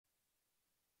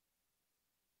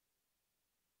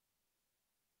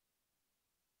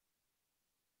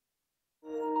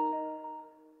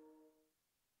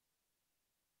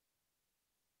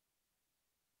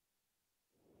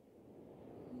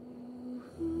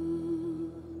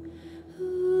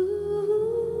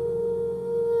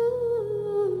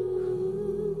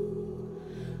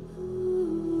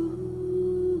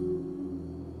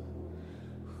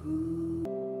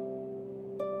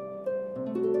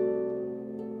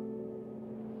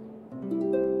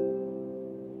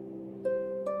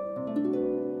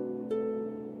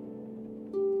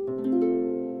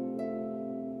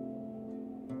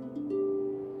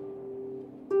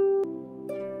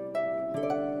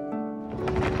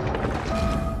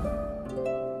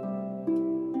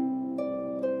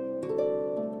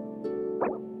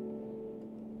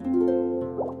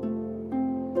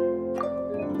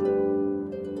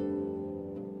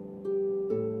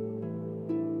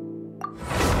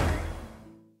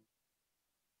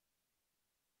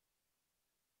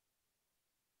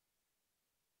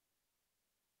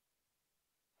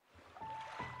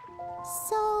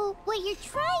So, what you're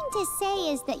trying to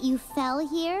say is that you fell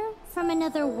here from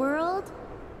another world?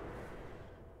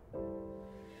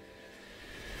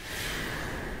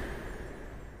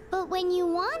 But when you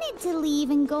wanted to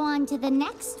leave and go on to the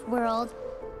next world,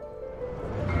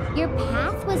 your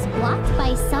path was blocked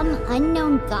by some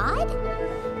unknown god?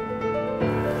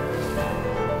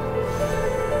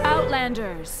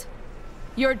 Outlanders,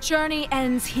 your journey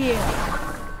ends here.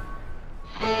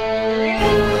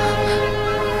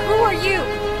 Who are you?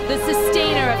 The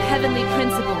sustainer of heavenly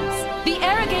principles. The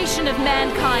arrogation of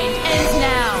mankind ends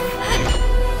now.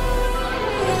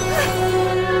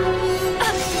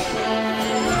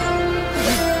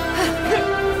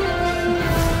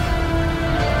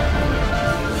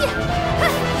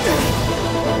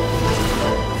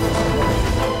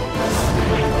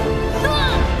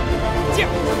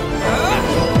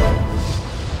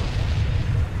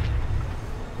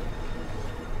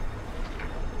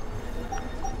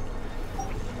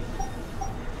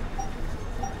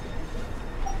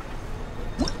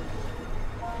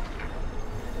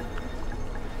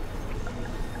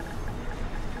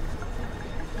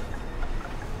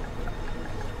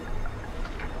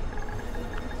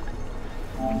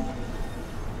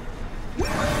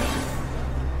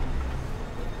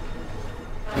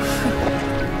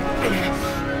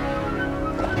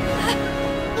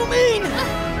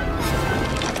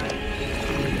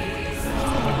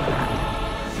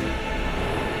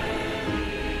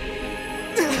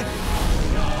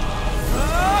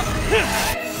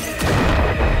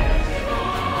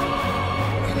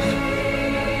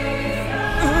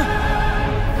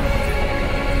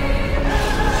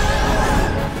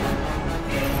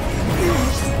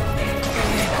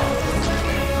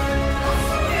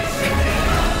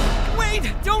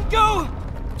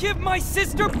 Give my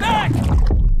sister back!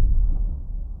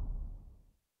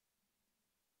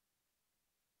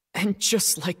 And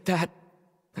just like that,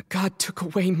 the god took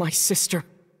away my sister.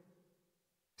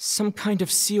 Some kind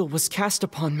of seal was cast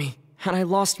upon me, and I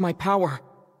lost my power.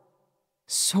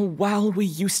 So while we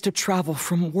used to travel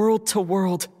from world to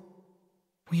world,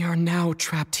 we are now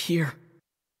trapped here.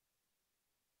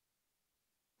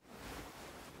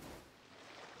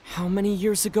 How many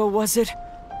years ago was it?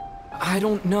 I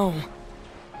don't know.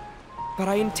 But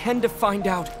I intend to find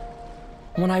out.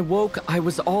 When I woke, I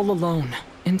was all alone,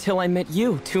 until I met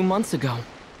you 2 months ago.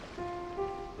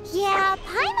 Yeah,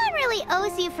 Paimon really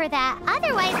owes you for that.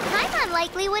 Otherwise, Paimon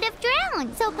likely would have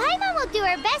drowned. So Paimon will do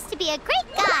her best to be a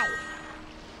great guide.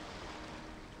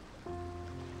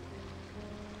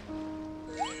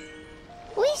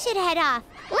 We should head off.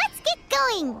 Let's get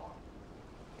going!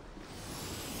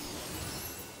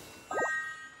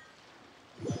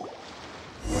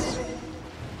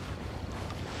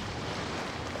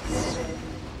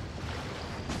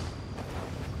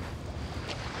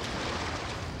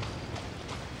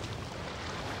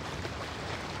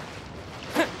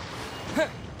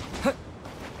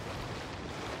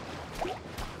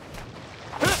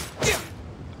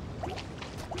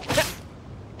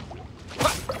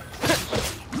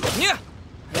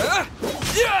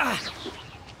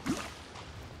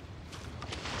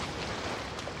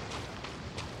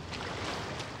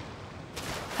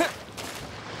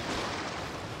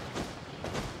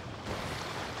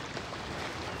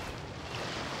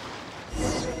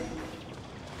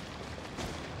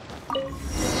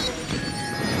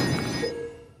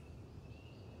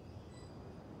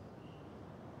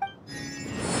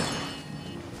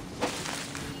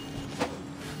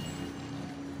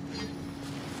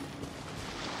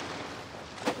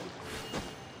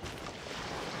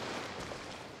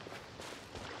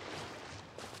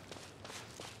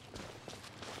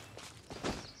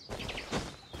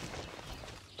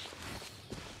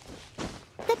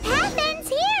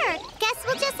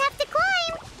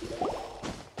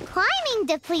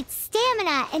 Depletes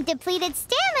stamina, and depleted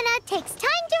stamina takes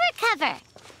time to recover.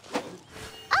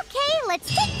 Okay, let's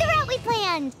take the route we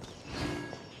planned.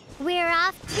 We're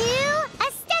off to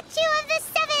a Statue of the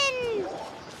Seven.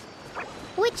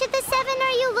 Which of the 7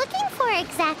 are you looking for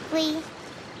exactly?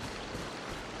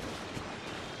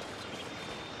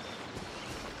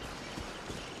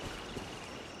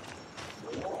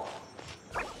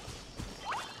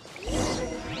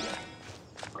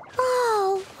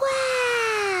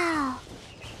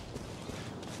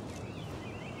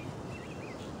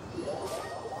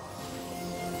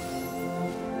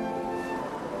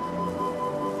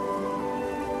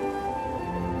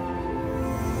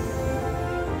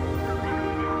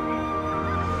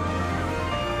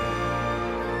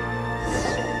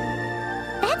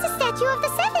 Of the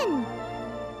 7.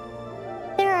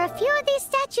 There are a few of these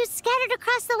statues scattered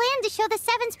across the land to show the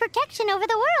 7's protection over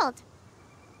the world.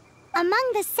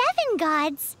 Among the 7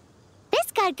 gods,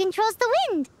 this god controls the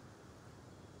wind.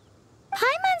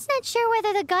 Paimon's not sure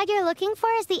whether the god you're looking for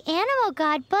is the animal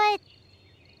god, but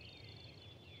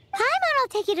Paimon will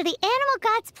take you to the animal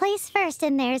god's place first,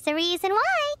 and there's the reason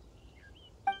why.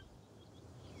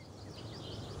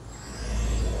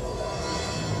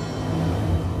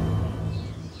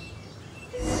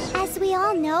 As we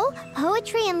all know,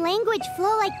 poetry and language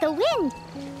flow like the wind.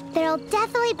 There'll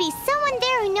definitely be someone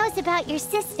there who knows about your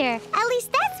sister. At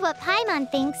least that's what Paimon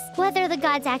thinks. Whether the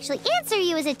gods actually answer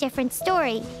you is a different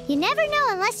story. You never know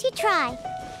unless you try.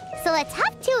 So let's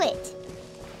hop to it.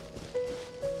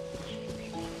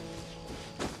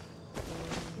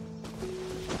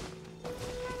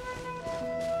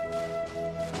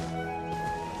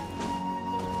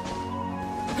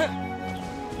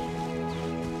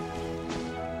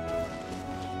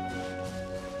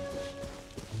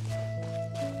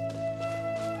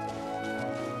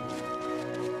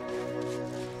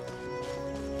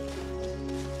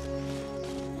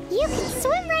 You can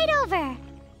swim right over.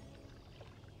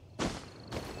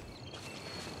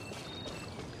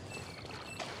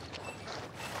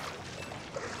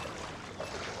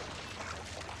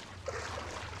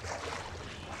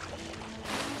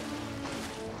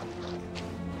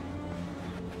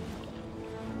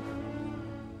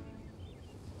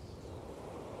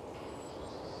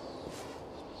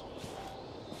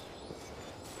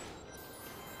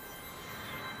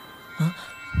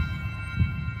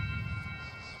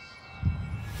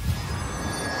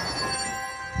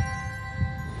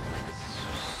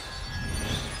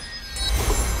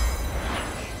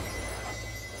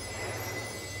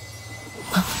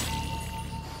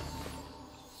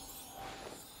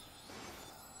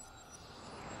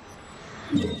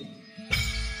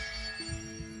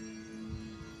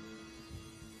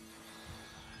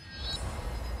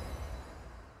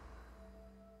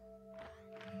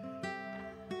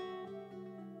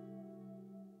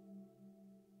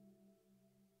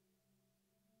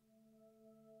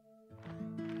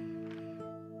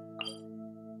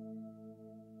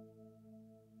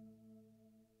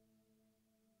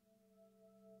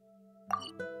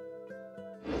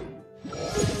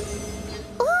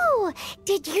 Ooh,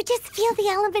 did you just feel the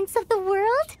elements of the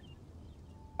world?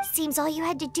 Seems all you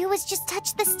had to do was just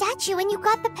touch the statue and you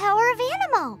got the power of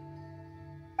animal.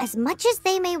 As much as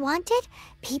they may want it,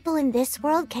 people in this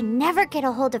world can never get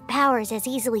a hold of powers as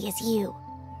easily as you.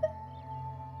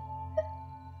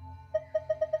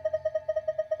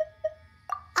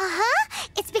 Uh-huh,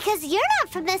 it's because you're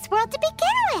not from this world to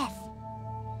begin with.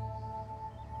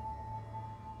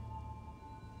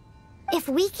 If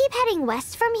we keep heading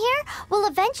west from here, we'll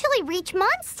eventually reach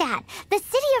Mondstadt, the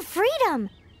city of freedom.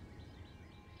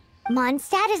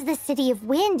 Mondstadt is the city of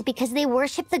wind because they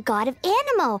worship the god of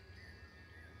Anemo.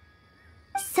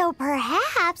 So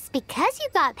perhaps, because you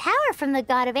got power from the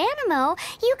god of Anemo,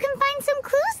 you can find some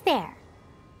clues there.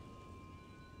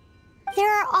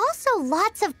 There are also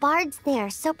lots of bards there,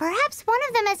 so perhaps one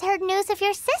of them has heard news of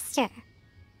your sister.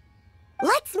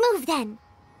 Let's move then.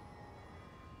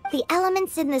 The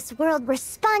elements in this world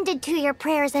responded to your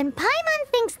prayers, and Paimon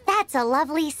thinks that's a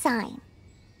lovely sign.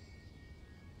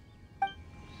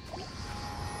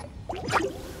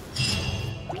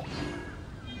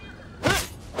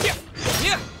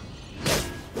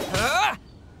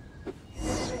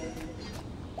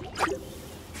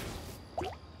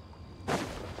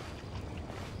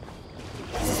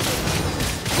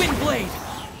 Windblade!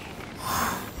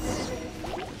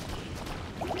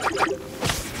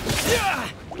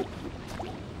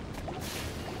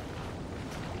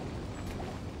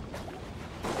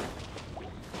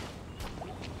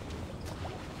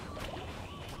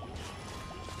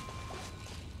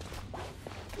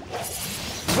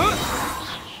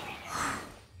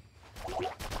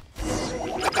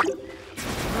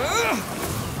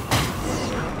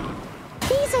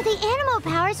 These are the animal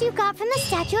powers you got from the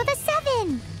Statue of the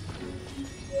Seven.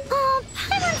 Oh,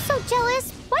 Paimon's so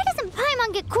jealous. Why doesn't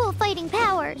Paimon get cool fighting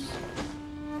powers?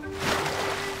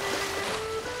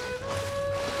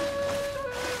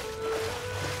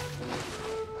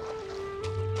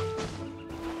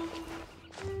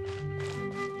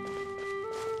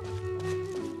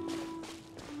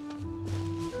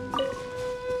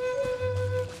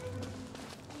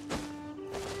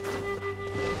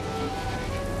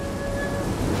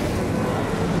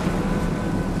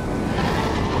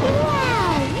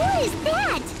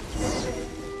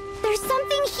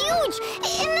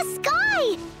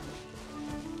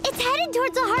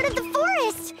 Towards the heart of the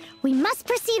forest. We must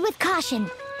proceed with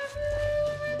caution.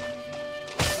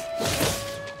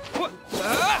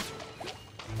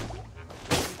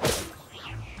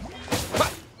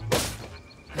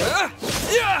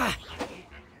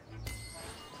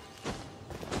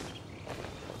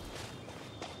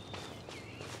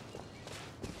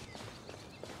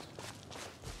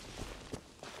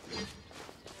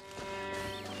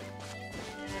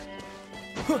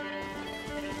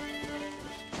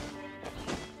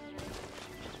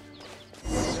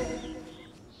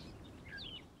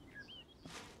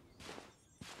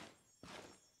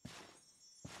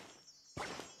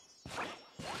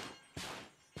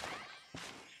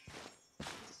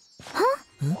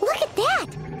 Look at that!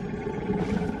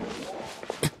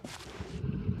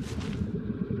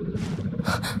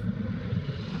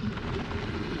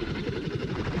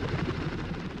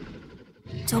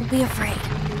 Don't be afraid.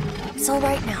 It's all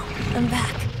right now. I'm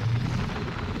back.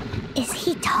 Is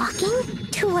he talking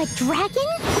to a dragon?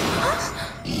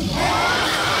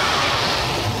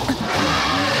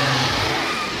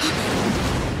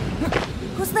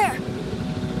 Who's there?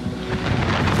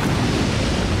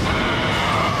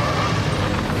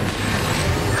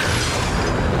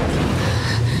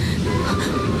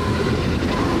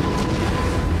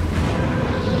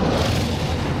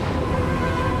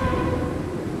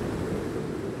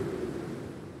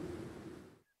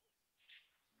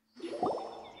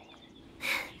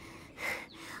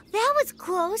 That was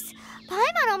close.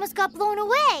 Paimon almost got blown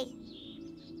away.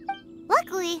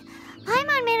 Luckily,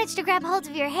 Paimon managed to grab hold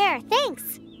of your hair.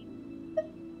 Thanks.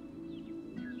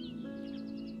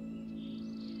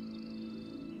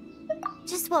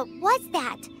 Just what was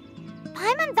that?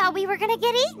 Paimon thought we were gonna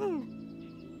get eaten.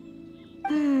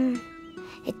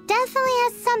 It definitely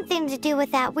has something to do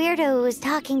with that weirdo who was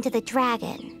talking to the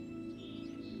dragon.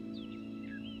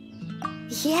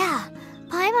 Yeah,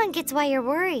 Paimon gets why you're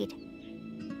worried.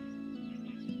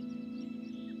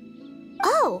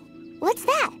 Oh, what's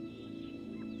that?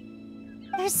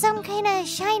 There's some kind of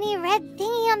shiny red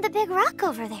thingy on the big rock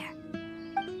over there.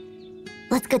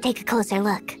 Let's go take a closer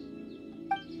look.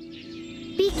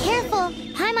 Be careful.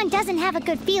 Paimon doesn't have a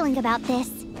good feeling about this.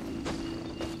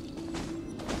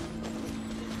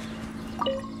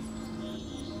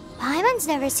 Paimon's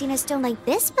never seen a stone like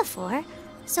this before,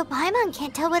 so Paimon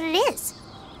can't tell what it is.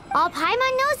 All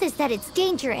Paimon knows is that it's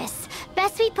dangerous.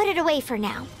 Best we put it away for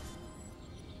now.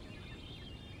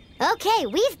 Okay,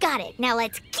 we've got it. Now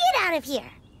let's get out of here.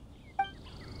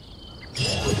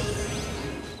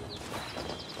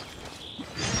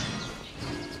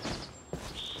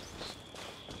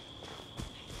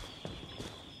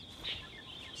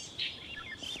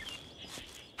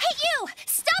 Hey, you!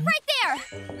 Stop right there!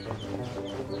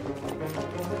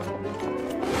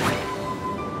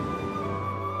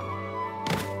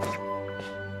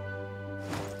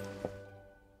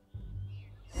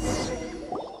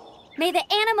 May the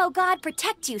Animo God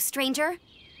protect you, stranger.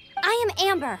 I am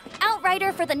Amber,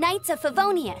 outrider for the Knights of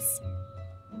Favonius.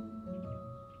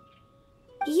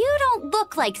 You don't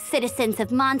look like citizens of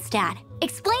Mondstadt.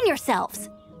 Explain yourselves.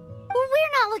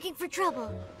 We're not looking for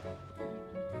trouble.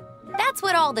 That's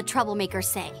what all the troublemakers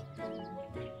say.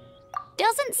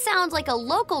 Doesn't sound like a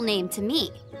local name to me.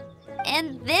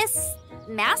 And this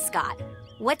mascot,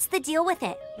 what's the deal with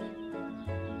it?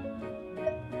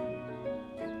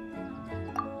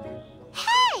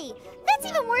 Hey! That's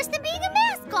even worse than being a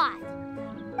mascot!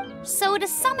 So to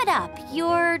sum it up,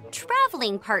 you're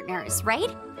traveling partners,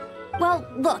 right? Well,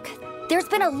 look, there's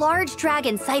been a large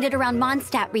dragon sighted around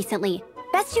Mondstadt recently.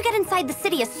 Best you get inside the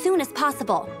city as soon as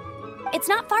possible. It's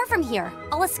not far from here.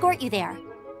 I'll escort you there.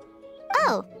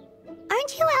 Oh,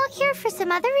 aren't you out here for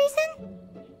some other reason?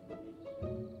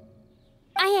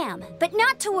 I am, but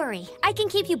not to worry. I can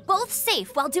keep you both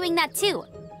safe while doing that too.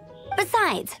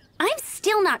 Besides, I'm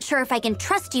still not sure if I can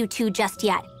trust you two just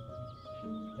yet.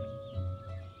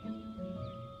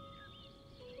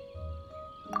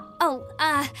 Oh,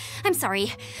 I'm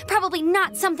sorry. Probably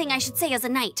not something I should say as a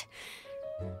knight.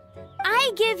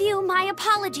 I give you my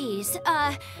apologies,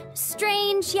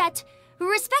 strange yet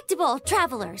respectable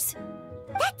travelers.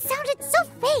 That sounded so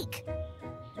fake!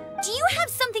 Do you have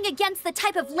something against the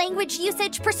type of language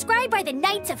usage prescribed by the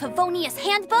Knights of Favonius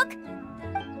Handbook?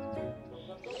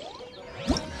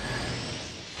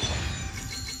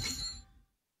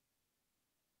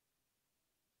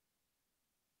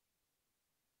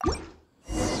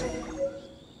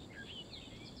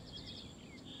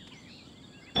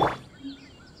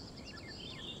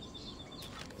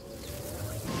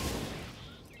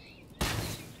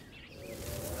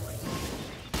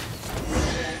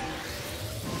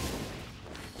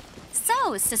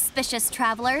 So, suspicious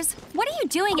travelers, what are you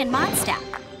doing in Mondstadt?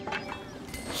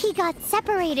 He got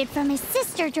separated from his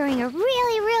sister during a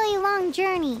really long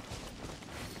journey.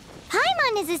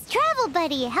 Paimon is his travel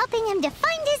buddy, helping him to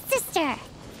find his sister.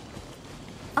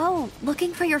 Oh,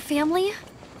 looking for your family?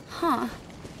 Huh.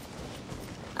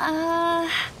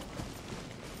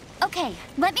 Okay,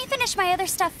 let me finish my other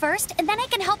stuff first, and then I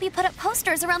can help you put up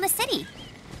posters around the city.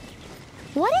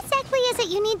 What exactly is it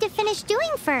you need to finish doing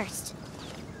first?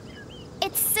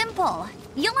 It's simple.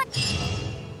 You'll want...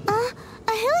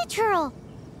 A hilichurl.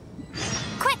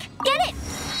 Quick, get it!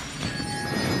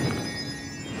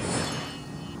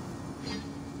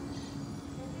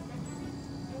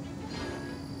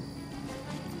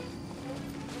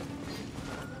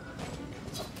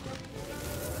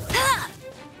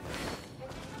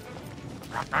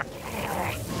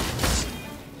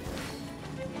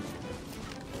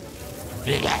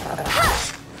 These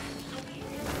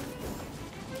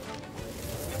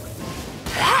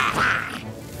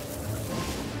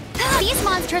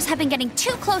monsters have been getting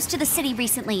too close to the city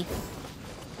recently.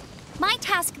 My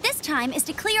task this time is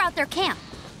to clear out their camp.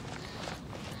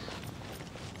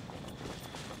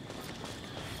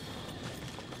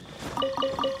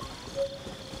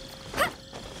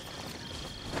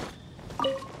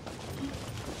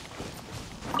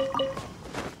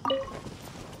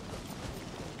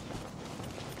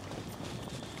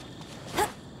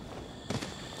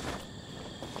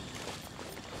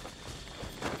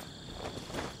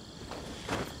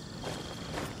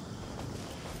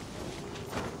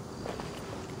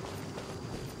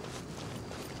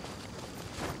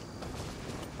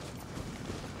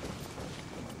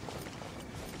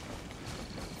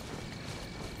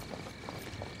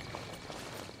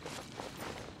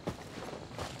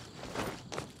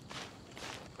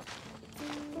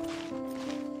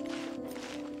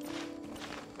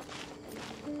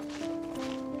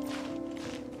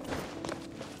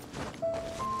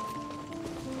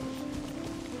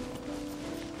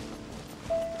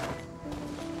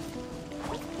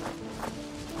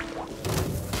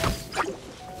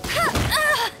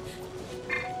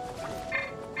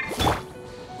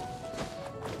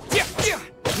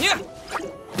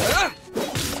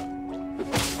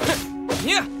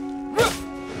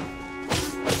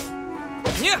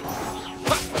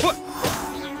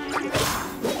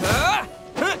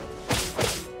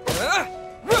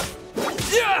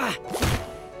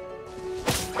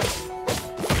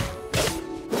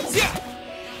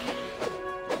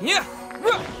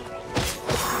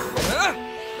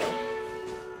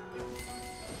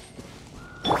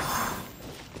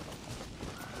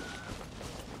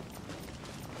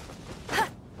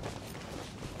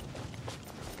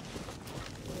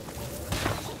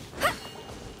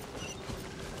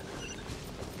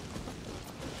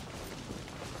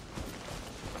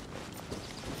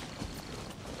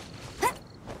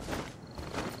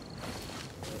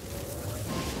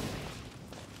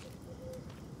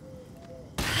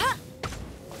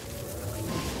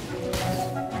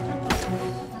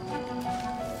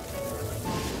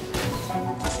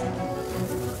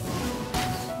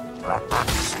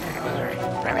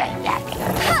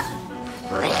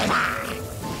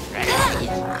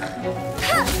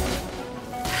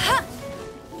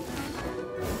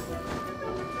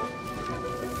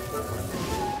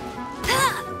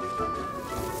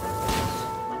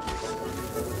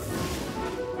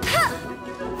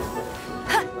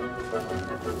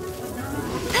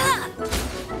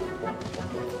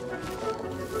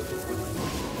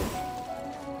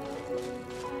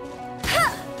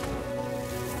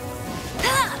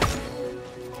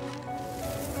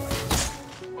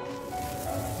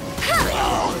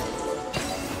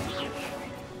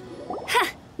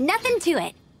 Nothing to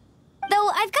it. Though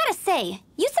I've gotta say,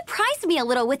 you surprised me a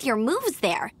little with your moves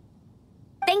there.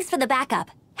 Thanks for the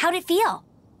backup. How'd it feel?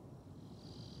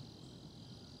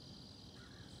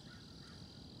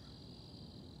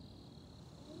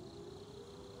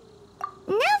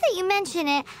 Now that you mention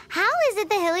it, how is it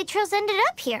the Hilly Trails ended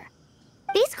up here?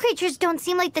 These creatures don't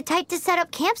seem like the type to set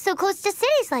up camp so close to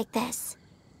cities like this.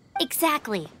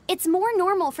 Exactly. It's more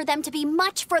normal for them to be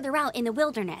much further out in the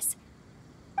wilderness.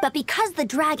 But because the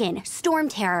dragon, Storm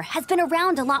Terror, has been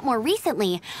around a lot more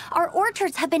recently, our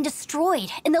orchards have been destroyed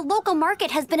and the local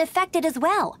market has been affected as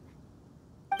well.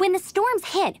 When the storms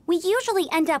hit, we usually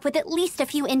end up with at least a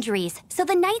few injuries, so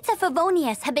the Knights of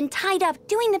Favonius have been tied up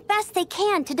doing the best they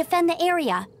can to defend the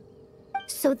area.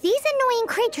 So these annoying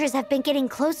creatures have been getting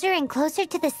closer and closer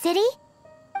to the city?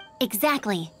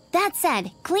 Exactly. That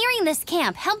said, clearing this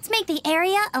camp helped make the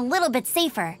area a little bit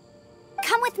safer.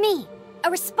 Come with me. A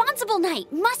responsible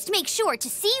knight must make sure to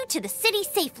see you to the city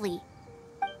safely.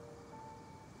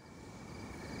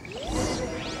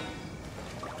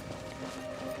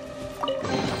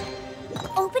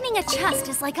 Opening a chest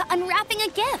is like unwrapping a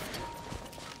gift.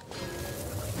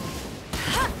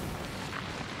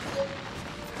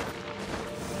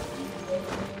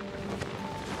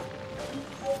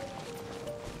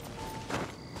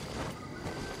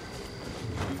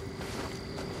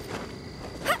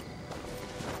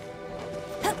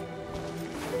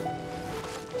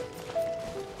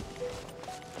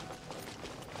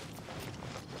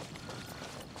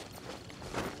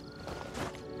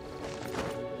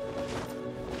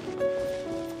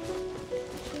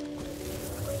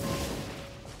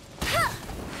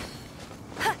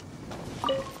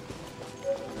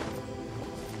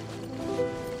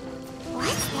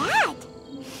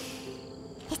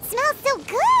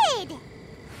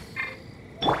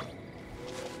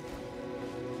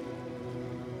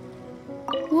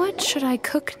 What should I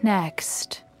cook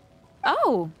next?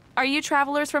 Oh, are you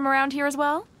travelers from around here as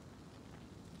well?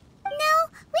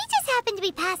 No, we just happened to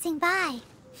be passing by.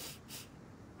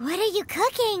 What are you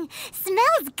cooking?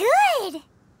 Smells good!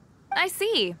 I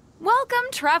see.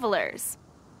 Welcome, travelers.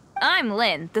 I'm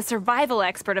Lynn, the survival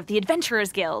expert of the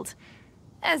Adventurers Guild.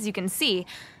 As you can see,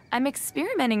 I'm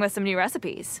experimenting with some new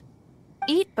recipes.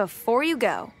 Eat before you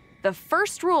go. The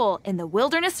first rule in the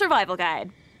Wilderness Survival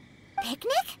Guide.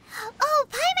 Picnic? Oh,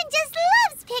 Paimon just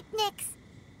loves picnics!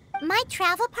 My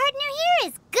travel partner here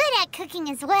is good at cooking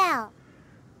as well.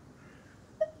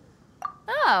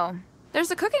 Oh,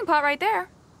 there's a cooking pot right there.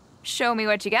 Show me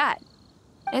what you got.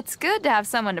 It's good to have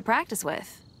someone to practice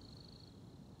with.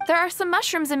 There are some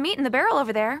mushrooms and meat in the barrel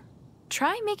over there.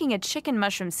 Try making a chicken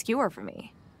mushroom skewer for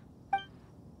me.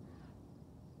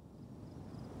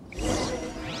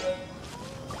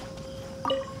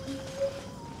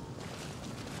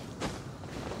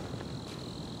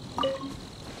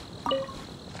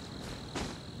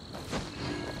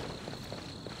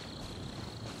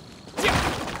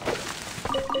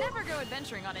 Never go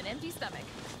adventuring on an empty stomach.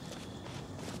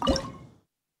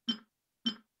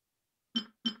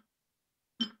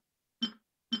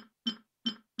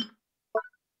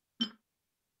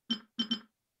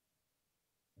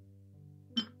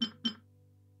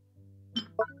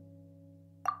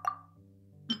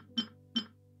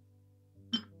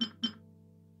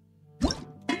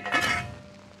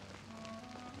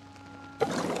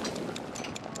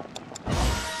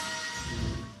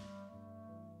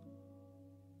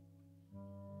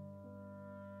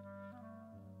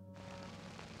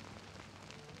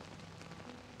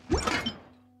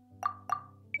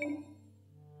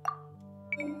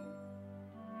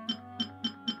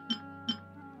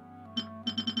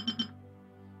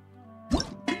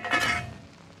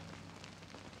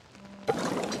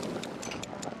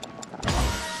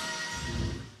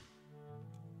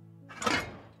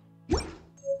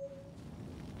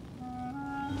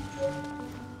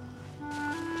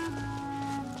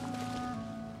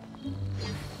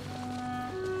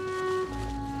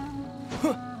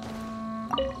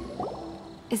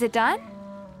 Is it done?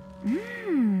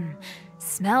 Mmm,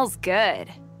 smells good.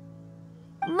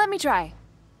 Let me try.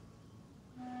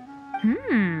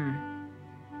 Mmm.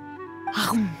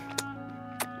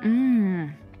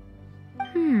 Mmm.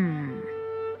 Hmm.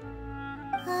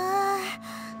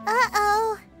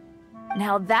 Uh-oh.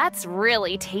 Now that's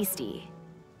really tasty.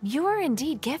 You're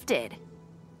indeed gifted.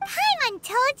 Paimon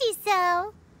told you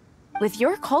so. With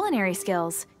your culinary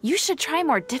skills, you should try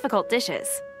more difficult dishes.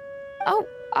 Oh,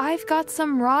 I've got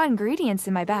some raw ingredients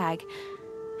in my bag.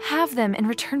 Have them in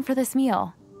return for this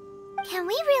meal. Can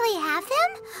we really have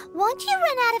them? Won't you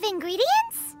run out of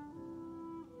ingredients?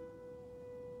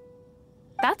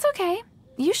 That's okay.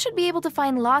 You should be able to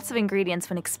find lots of ingredients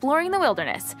when exploring the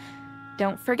wilderness.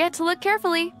 Don't forget to look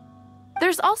carefully.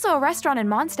 There's also a restaurant in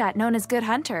Mondstadt known as Good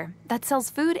Hunter that sells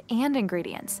food and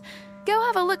ingredients. Go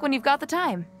have a look when you've got the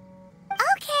time.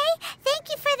 Okay, thank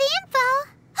you for the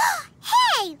info.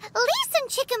 Hey, leave some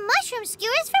chicken mushroom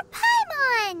skewers for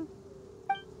Paimon.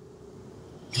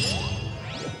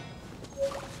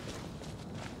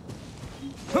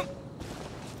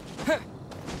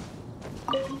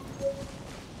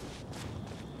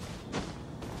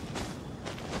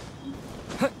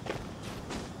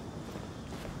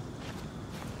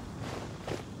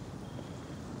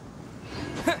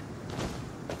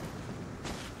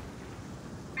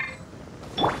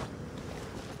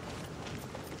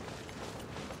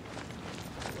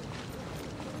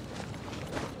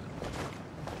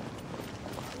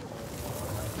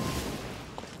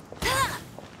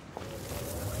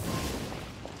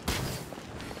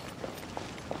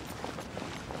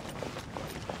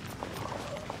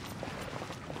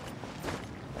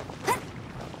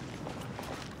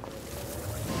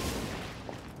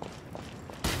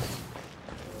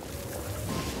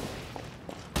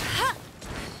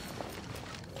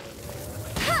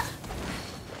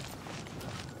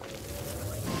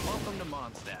 Welcome to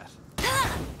Mondstadt.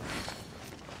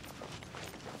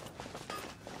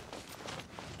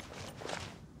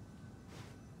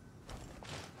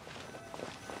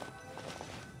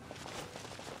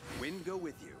 Wind go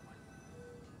with you.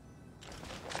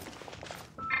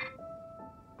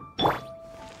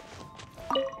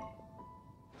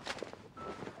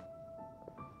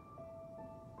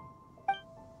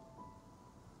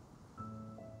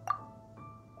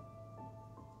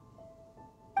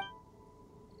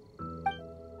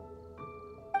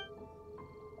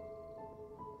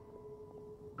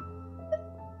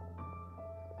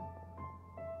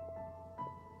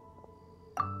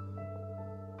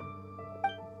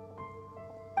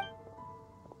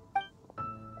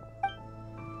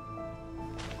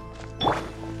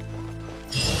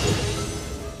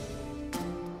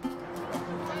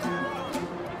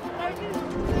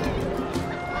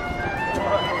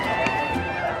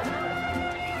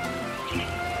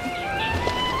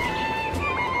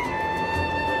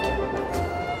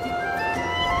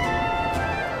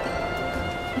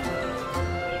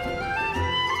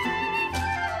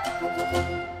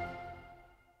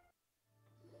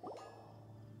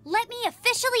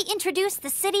 introduce the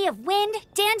city of wind,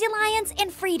 dandelions,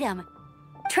 and freedom.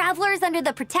 Travelers under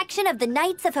the protection of the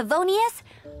Knights of Favonius,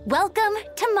 welcome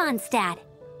to Mondstadt.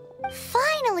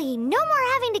 Finally, no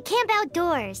more having to camp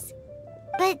outdoors.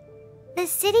 But the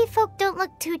city folk don't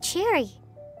look too cheery.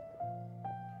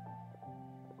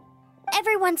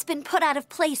 Everyone's been put out of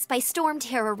place by storm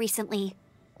terror recently.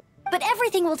 But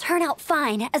everything will turn out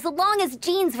fine as long as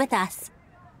Jean's with us.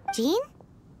 Jean?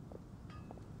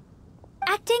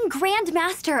 Acting Grand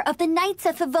Master of the Knights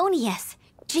of Favonius,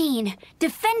 Jean,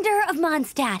 Defender of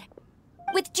Mondstadt.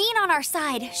 With Jean on our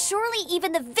side, surely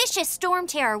even the vicious storm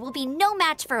terror will be no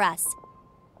match for us.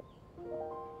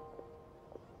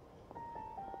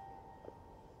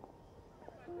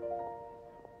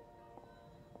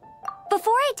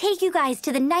 Before I take you guys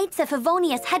to the Knights of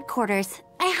Favonius headquarters,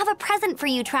 I have a present for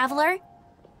you, Traveler.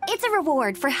 It's a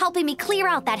reward for helping me clear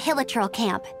out that Hilichurl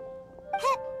camp.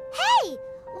 Hey!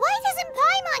 Why doesn't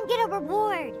Paimon get a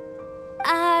reward?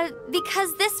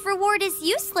 Because this reward is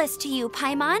useless to you,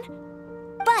 Paimon.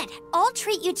 But I'll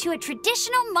treat you to a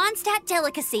traditional Mondstadt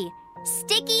delicacy,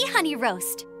 sticky honey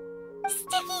roast.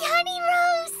 Sticky honey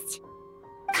roast!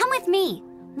 Come with me.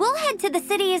 We'll head to the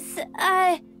city's,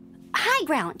 high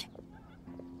ground.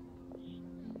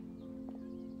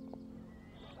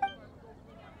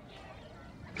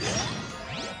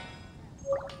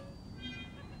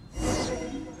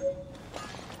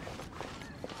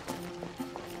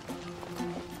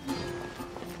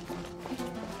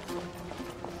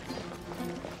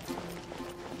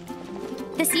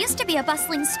 This used to be a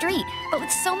bustling street, but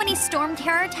with so many storm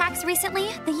terror attacks recently,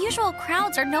 the usual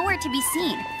crowds are nowhere to be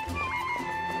seen.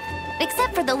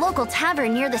 Except for the local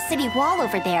tavern near the city wall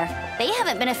over there. They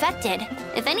haven't been affected.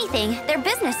 If anything, their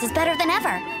business is better than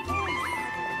ever.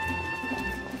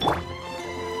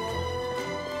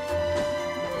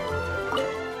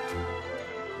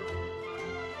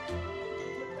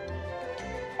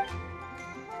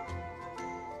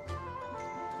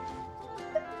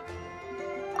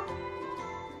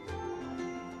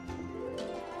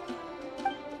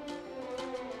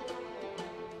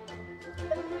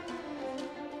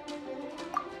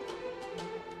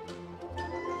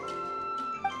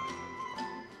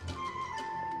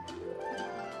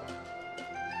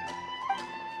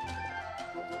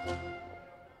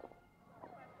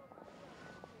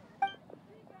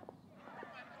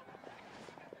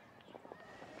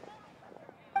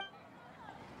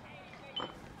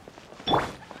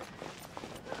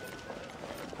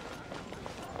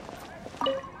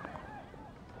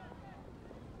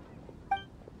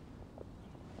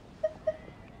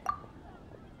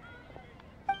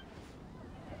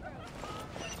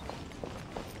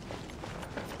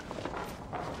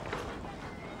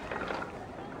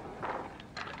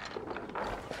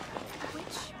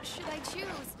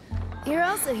 You're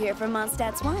also here for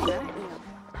Mondstadt's wine, aren't you?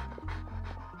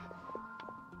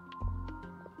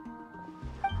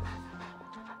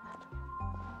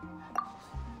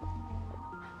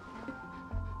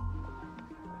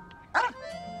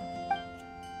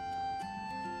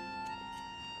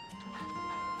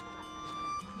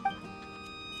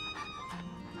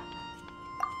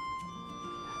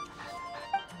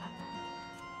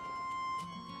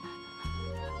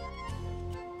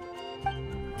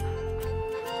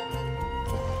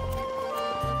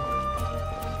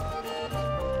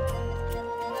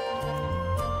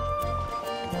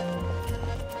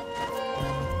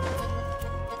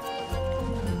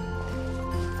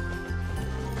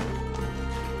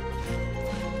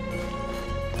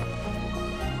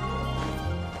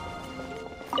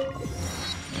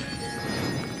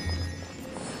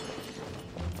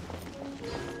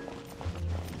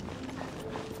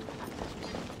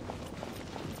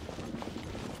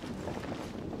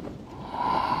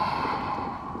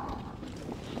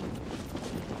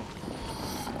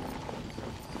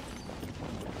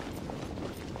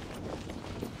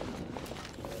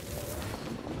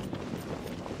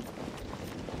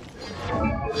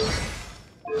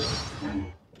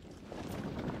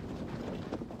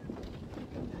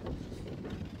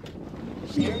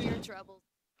 Share your troubles.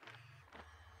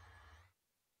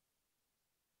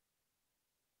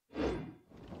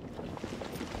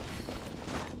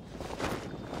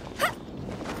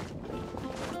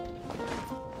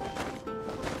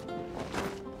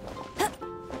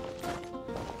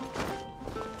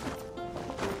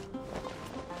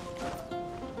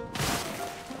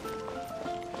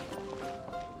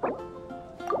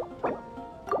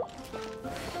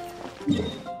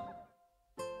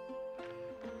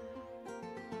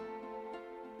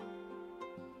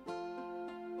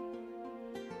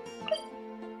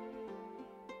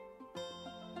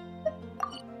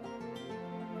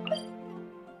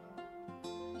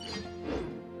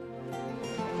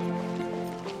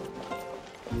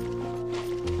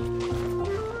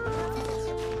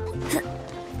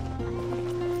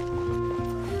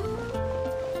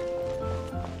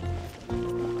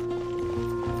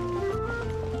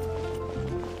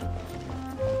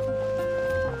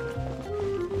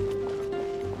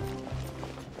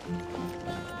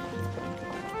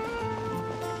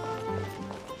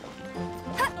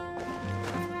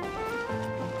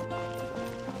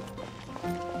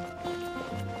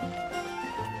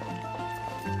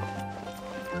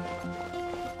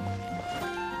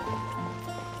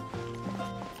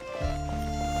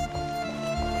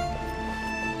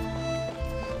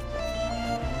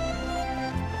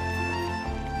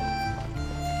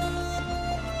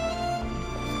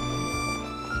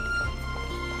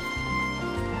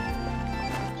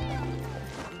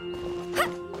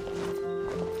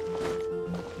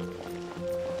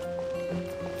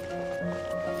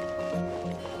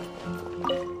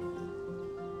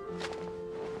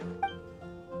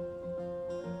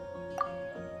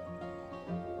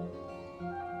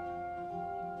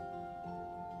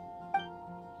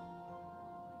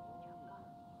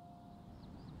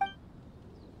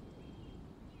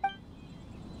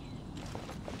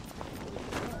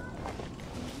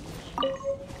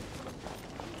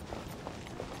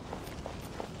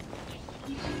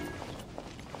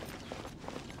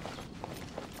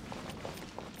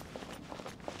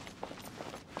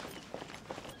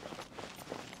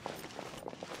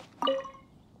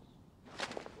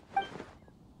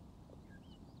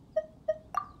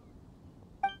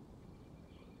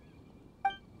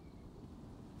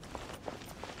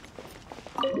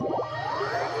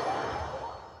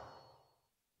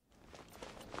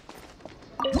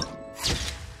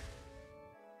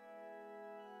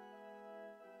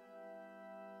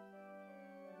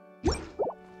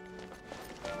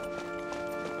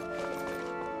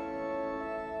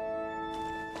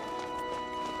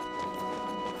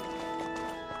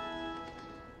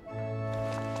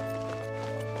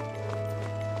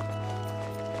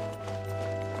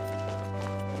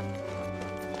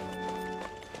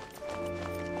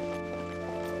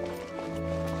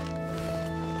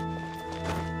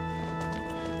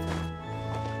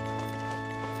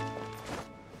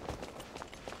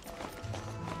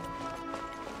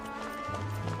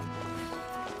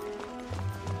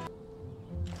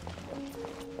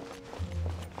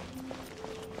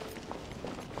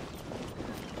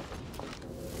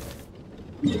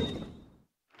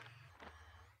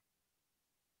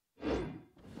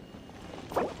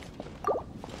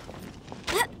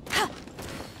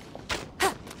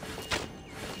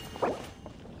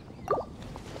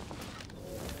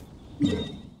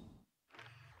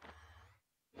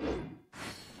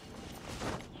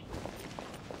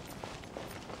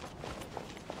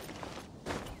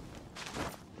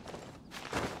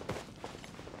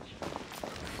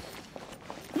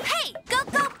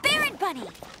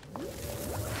 ready.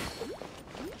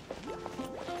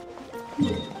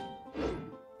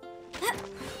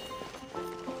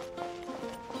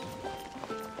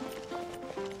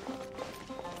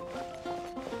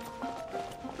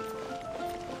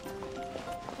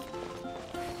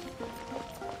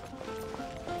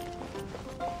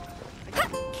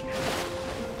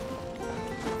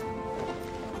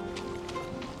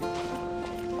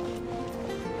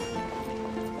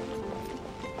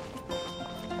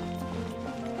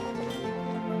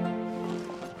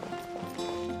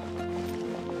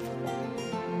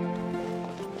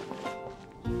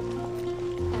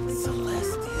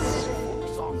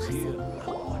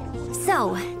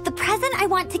 So, the present I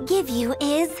want to give you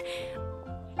is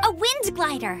a wind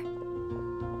glider.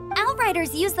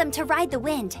 Outriders use them to ride the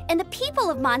wind, and the people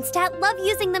of Mondstadt love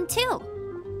using them too.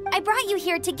 I brought you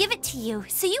here to give it to you,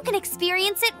 so you can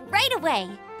experience it right away.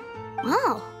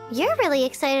 Oh, you're really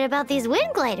excited about these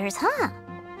wind gliders, huh?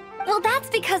 Well, that's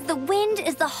because the wind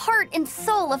is the heart and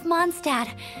soul of Mondstadt.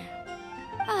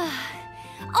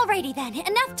 Alrighty then,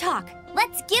 enough talk.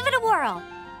 Let's give it a whirl.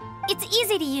 It's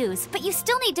easy to use, but you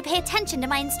still need to pay attention to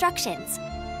my instructions.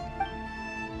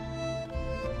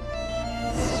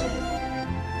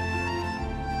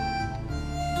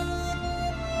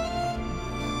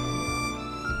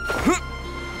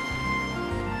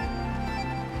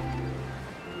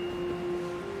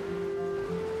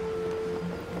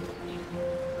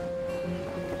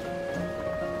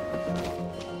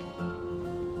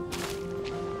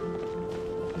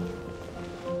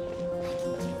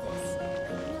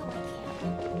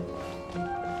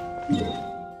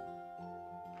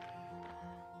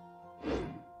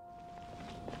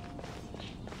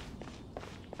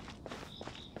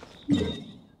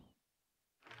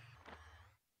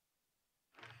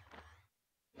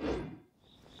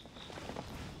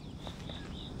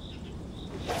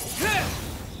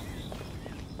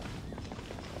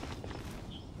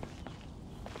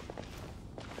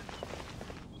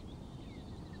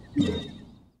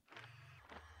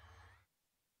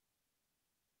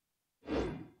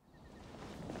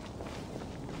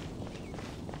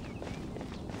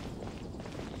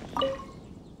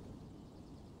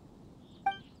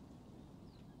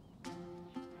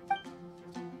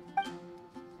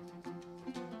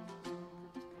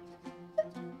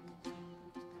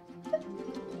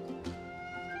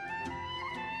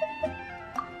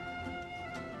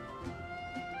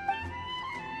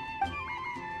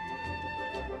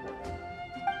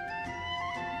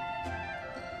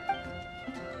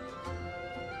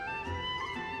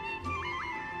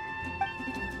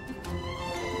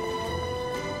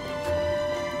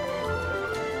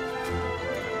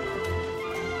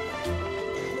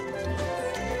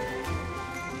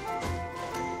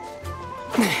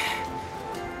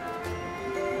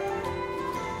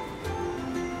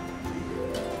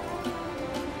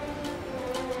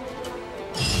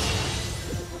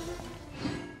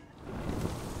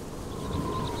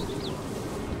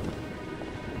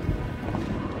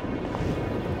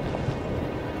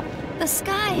 The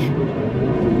sky.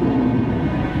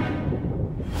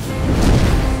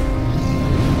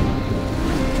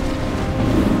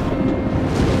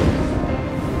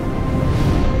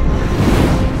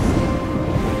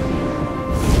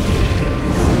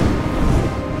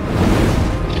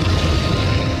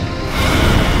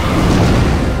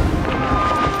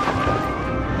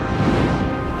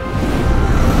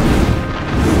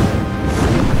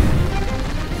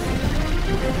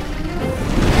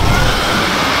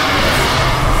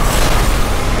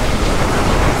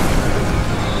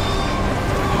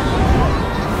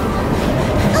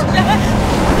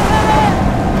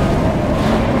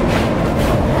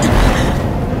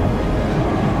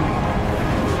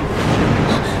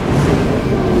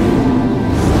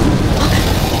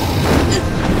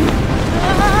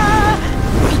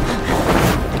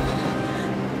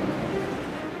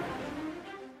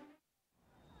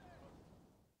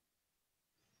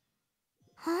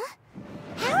 Huh?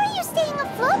 How are you staying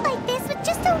afloat like this with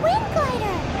just a wind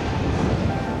glider?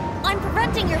 I'm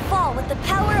preventing your fall with the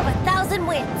power of 1,000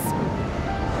 winds.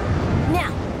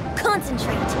 Now,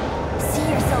 concentrate. See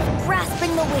yourself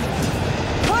grasping the wind.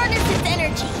 Harness its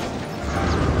energy.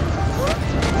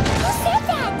 Who said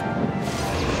that?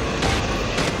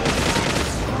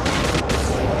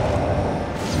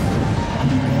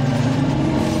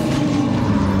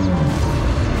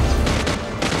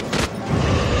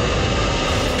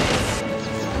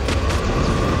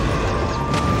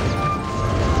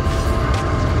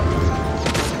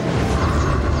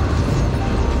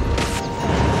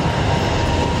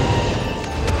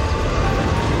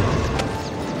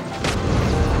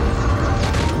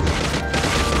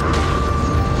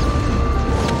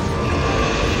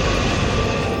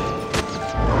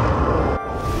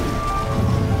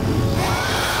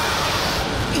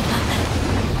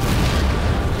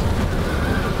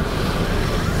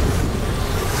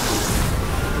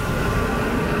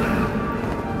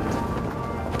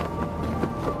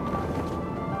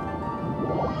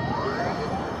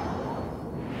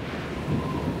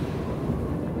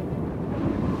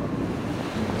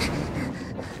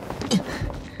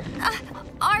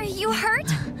 Are you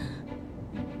hurt?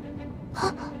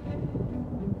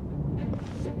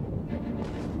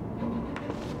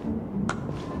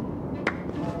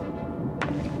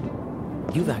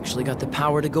 You've actually got the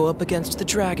power to go up against the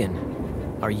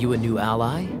dragon. Are you a new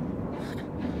ally?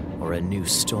 Or a new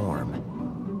storm?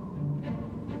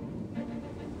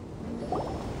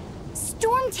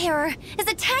 Storm Terror is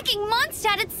attacking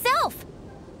Mondstadt itself!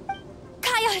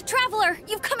 Kaya, Traveler,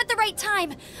 you've come at the right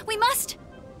time. We must...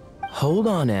 Hold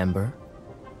on, Amber.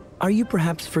 Are you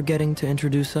perhaps forgetting to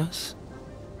introduce us?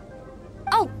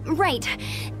 Oh, right.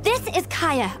 This is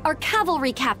Kaya, our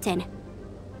cavalry captain.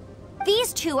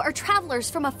 These two are travelers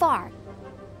from afar.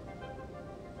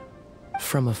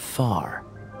 From afar?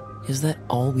 Is that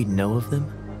all we know of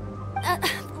them?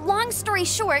 Long story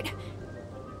short...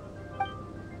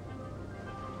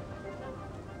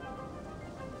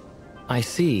 I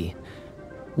see.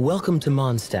 Welcome to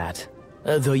Mondstadt.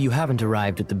 Though you haven't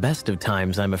arrived at the best of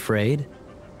times, I'm afraid.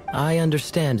 I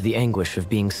understand the anguish of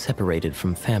being separated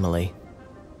from family.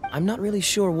 I'm not really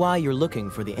sure why you're looking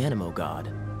for the Animo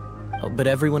God. Oh, but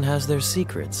everyone has their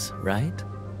secrets, right?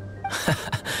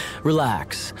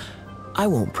 Relax. I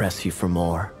won't press you for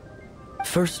more.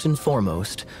 First and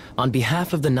foremost, on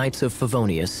behalf of the Knights of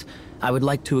Favonius, I would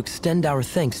like to extend our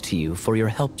thanks to you for your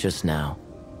help just now.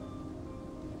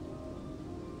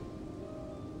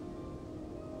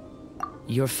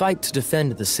 Your fight to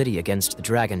defend the city against the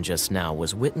dragon just now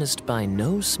was witnessed by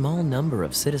no small number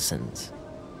of citizens.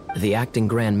 The acting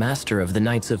Grand Master of the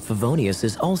Knights of Favonius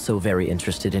is also very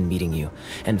interested in meeting you,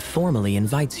 and formally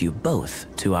invites you both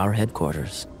to our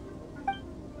headquarters.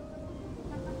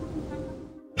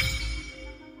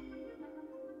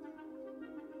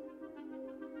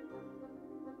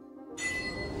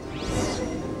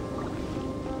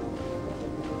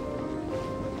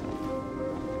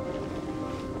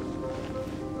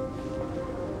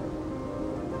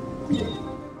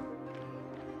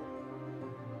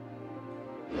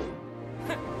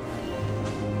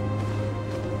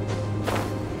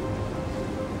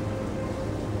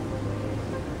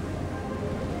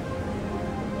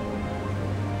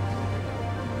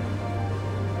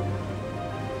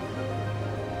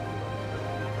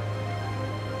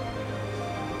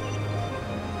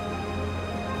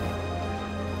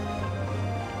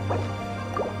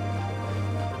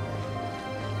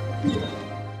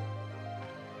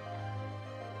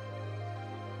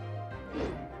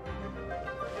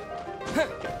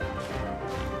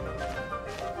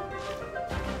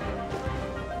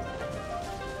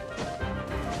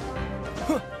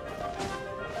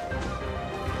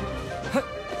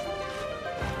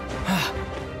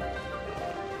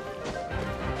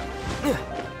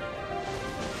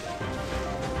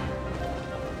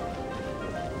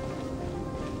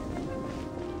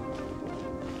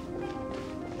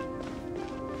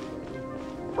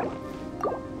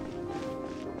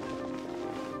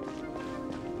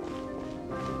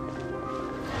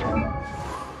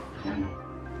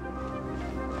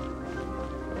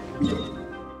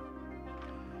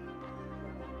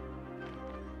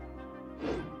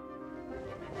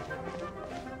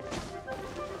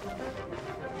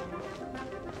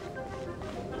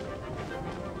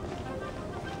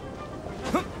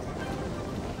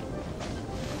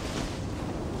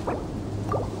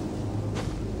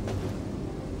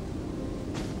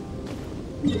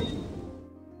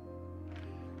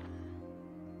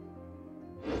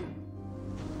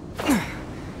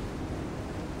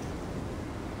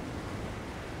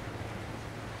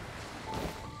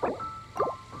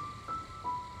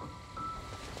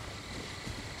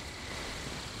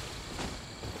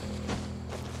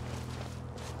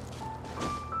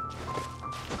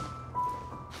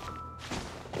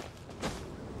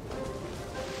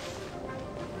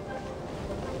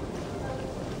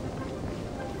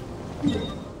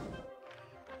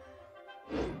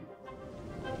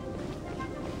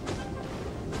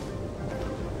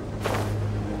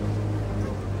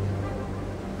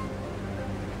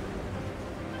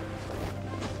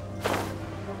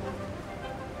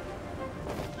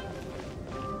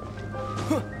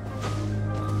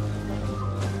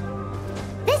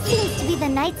 The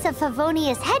Knights of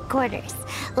Favonius headquarters.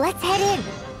 Let's head in.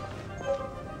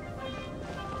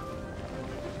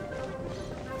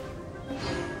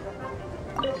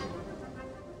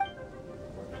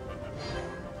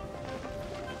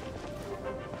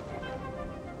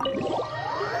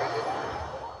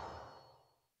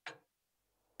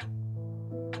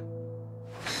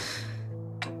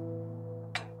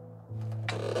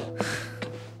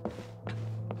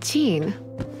 Jean,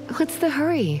 what's the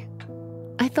hurry?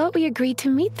 I thought we agreed to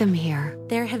meet them here.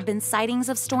 There have been sightings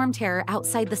of storm terror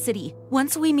outside the city.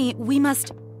 Once we meet, we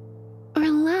must...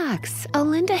 Relax. relax. I'll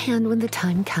lend a hand when the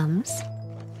time comes.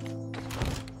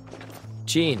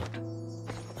 Jean,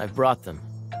 I've brought them.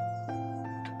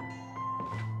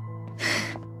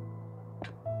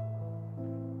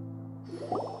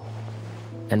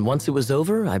 And once it was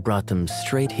over, I brought them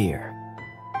straight here.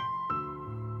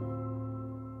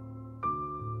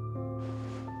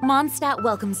 Mondstadt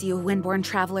welcomes you, Windborn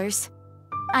travelers.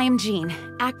 I am Jean,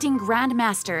 acting Grand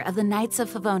Master of the Knights of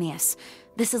Favonius.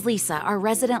 This is Lisa, our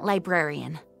resident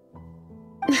librarian.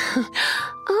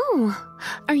 Oh,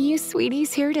 are you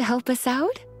sweeties here to help us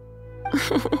out?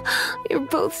 You're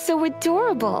both so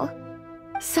adorable.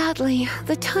 Sadly,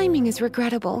 the timing is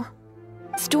regrettable.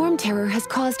 Storm Terror has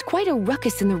caused quite a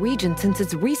ruckus in the region since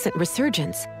its recent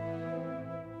resurgence.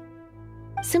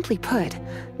 Simply put,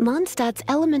 Mondstadt's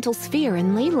elemental sphere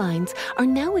and ley lines are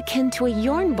now akin to a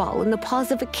yarn ball in the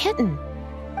paws of a kitten.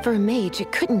 For a mage,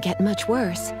 it couldn't get much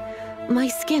worse. My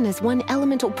skin is one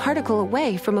elemental particle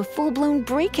away from a full-blown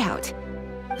breakout.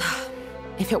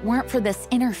 If it weren't for this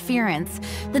interference,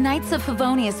 the Knights of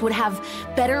Favonius would have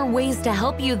better ways to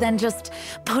help you than just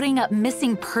putting up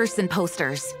missing person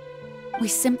posters. We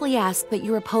simply ask that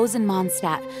you repose in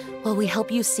Mondstadt while we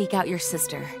help you seek out your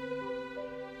sister.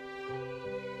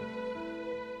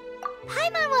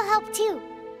 Paimon will help too.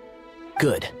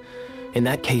 Good. In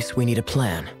that case, we need a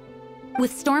plan.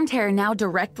 With Storm Terror now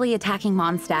directly attacking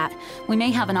Mondstadt, we may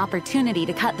have an opportunity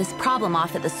to cut this problem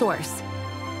off at the source.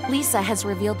 Lisa has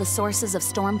revealed the sources of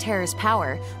Storm Terror's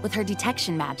power with her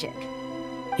detection magic.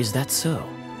 Is that so?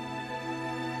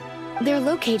 They're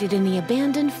located in the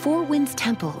abandoned Four Winds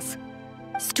temples.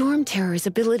 Storm Terror's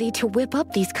ability to whip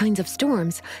up these kinds of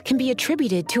storms can be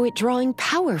attributed to it drawing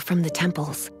power from the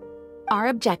temples. Our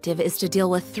objective is to deal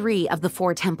with 3 of the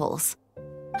 4 temples.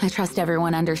 I trust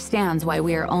everyone understands why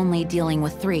we are only dealing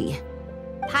with 3.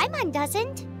 Paimon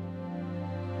doesn't.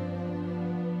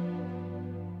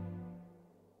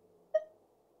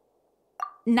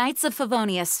 Knights of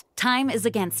Favonius, time is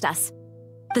against us.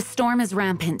 The storm is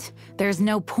rampant. There's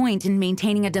no point in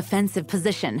maintaining a defensive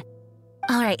position.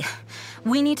 All right,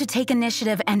 we need to take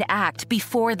initiative and act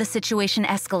before the situation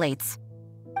escalates.